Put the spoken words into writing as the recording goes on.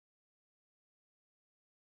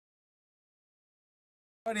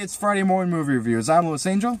It's Friday morning movie reviews. I'm Louis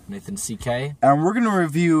Angel. Nathan CK. And we're going to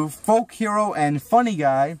review Folk Hero and Funny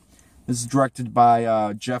Guy. This is directed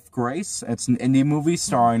by Jeff Grace. It's an indie movie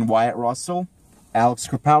starring Wyatt Russell, Alex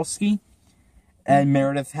Krupowski, and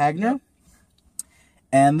Meredith Hagner.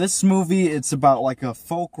 And this movie, it's about like a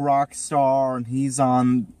folk rock star, and he's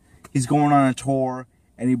going on a tour,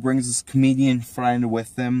 and he brings his comedian friend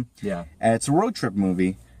with him. Yeah. And it's a road trip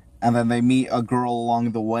movie. And then they meet a girl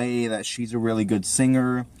along the way that she's a really good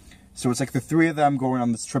singer. So it's like the three of them going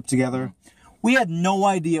on this trip together. We had no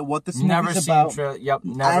idea what this movie's about.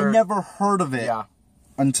 Never. I never heard of it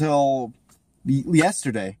until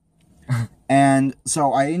yesterday. And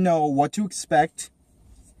so I didn't know what to expect.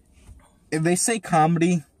 If they say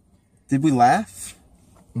comedy, did we laugh?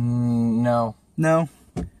 No. No?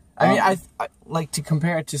 I mean, I like to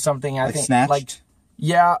compare it to something I think Snatched?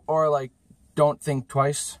 like or like Don't Think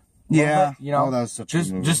Twice. Yeah, you know, that was such a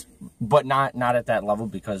good movie. But not at that level,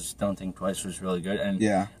 because Don't Think Twice was really good. And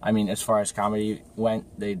yeah, I mean, as far as comedy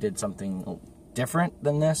went, they did something different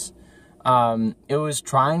than this. It was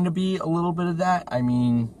trying to be a little bit of that. I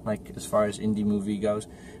mean, like as far as indie movie goes,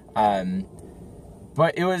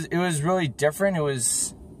 but it was really different. It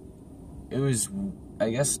was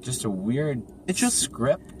I guess just a weird. It's just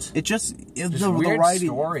script. The weird writing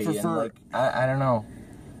story. Like, I don't know.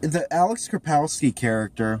 The Alex Krupowski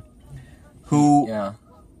character, who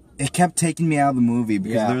it kept taking me out of the movie,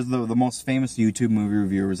 because there's the most famous YouTube movie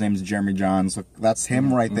reviewer. His name's Jeremy Johns. So that's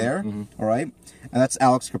him right there. All right, and that's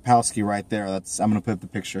Alex Krupowski right there. I'm gonna put up the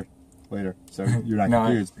picture later, so you're not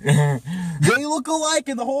confused. They look alike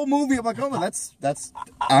in the whole movie. I'm like, oh, that's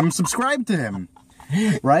I'm subscribed to him,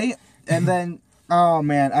 right? And then, oh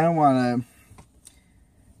man, I don't want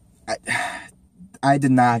to. I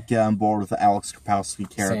did not get on board with the Alex Krupowski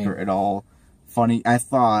character at all. Funny, I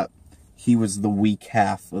thought he was the weak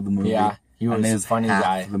half of the movie. Yeah, he was the funny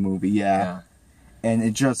guy of the movie. Yeah, and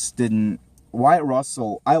it just didn't. Wyatt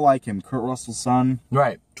Russell, I like him. Kurt Russell's son.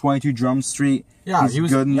 Right. 22 Drum Street. Yeah, he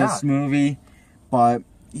was good in this movie, but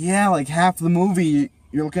yeah, like half the movie,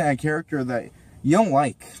 you're looking at a character that you don't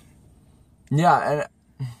like. Yeah, and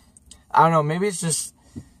I don't know. Maybe it's just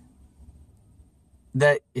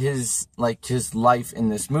that his life in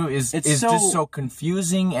this movie is just so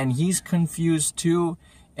confusing, and he's confused too,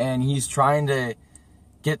 and he's trying to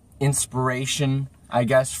get inspiration, I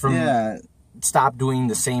guess, from stop doing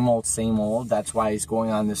the same old. That's why he's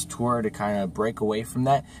going on this tour, to kind of break away from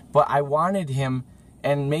that. But I wanted him,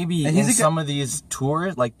 and maybe in some of these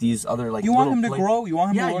tours, like these other you want him to grow, you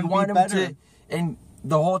want him to be better. And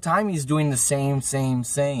the whole time he's doing the same,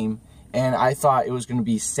 and I thought it was going to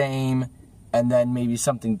be same, and then maybe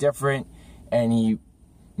something different, and he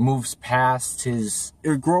moves past his...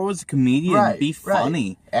 Or grow as a comedian, be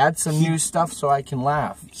funny. Add some new stuff so I can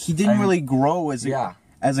laugh. He didn't really grow as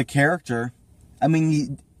a character. I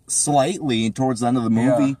mean, slightly towards the end of the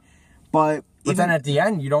movie, but then at the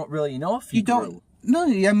end, you don't really know if he grew. No,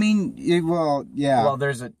 I mean, well, yeah. Well,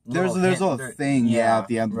 there's a thing, at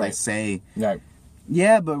the end that they say. Right.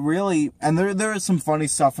 Yeah, but really, and there is some funny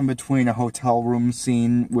stuff in between. A hotel room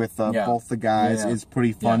scene with both the guys is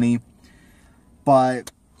pretty funny.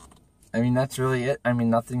 But I mean, that's really it. I mean,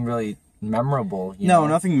 nothing really memorable.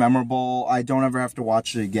 Nothing memorable. I don't ever have to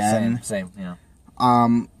watch it again. Same, yeah.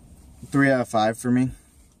 3 out of 5 for me.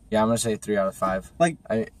 Yeah, I'm gonna say 3 out of 5. Like,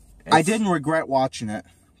 I didn't regret watching it,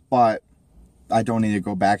 but I don't need to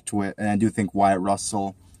go back to it. And I do think Wyatt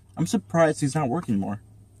Russell, I'm surprised he's not working more.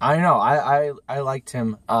 I know. I liked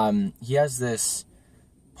him. He has this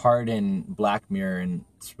part in Black Mirror, and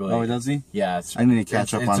it's really... Oh, does he? Yeah. I need to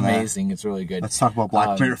catch up on that. It's amazing. It's really good. Let's talk about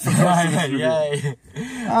Black Mirror for the rest of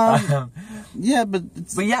this yeah, but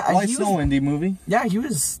life's no indie movie. Yeah, he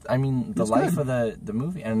was. I mean, the life of the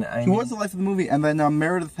movie, and he was the life of the movie. And then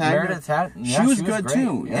Meredith Hagner. She was good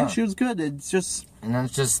too. Yeah, she was good. It's just... And then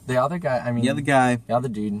it's just the other guy. I mean, the other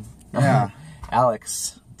dude. Yeah,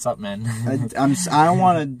 Alex. What's up, man? I don't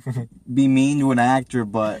want to be mean to an actor,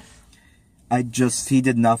 but he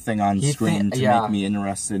did nothing on screen to make me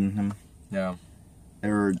interested in him. Yeah.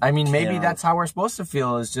 I mean, maybe that's how we're supposed to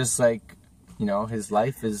feel. Is just like, you know, his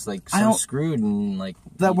life is like so screwed, and like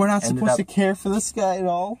that we're not supposed to care for this guy at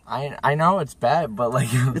all. I know it's bad, but like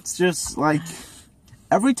it's just like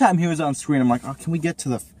every time he was on screen, I'm like, oh, can we get to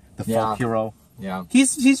the folk hero? Yeah.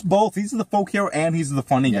 He's both. He's the folk hero and he's the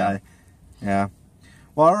funny guy. Yeah.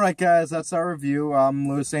 Well, alright guys, that's our review. I'm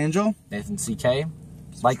Louis Angel. Nathan CK.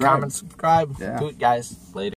 Like, comment, subscribe. Yeah. Do it, guys. Later.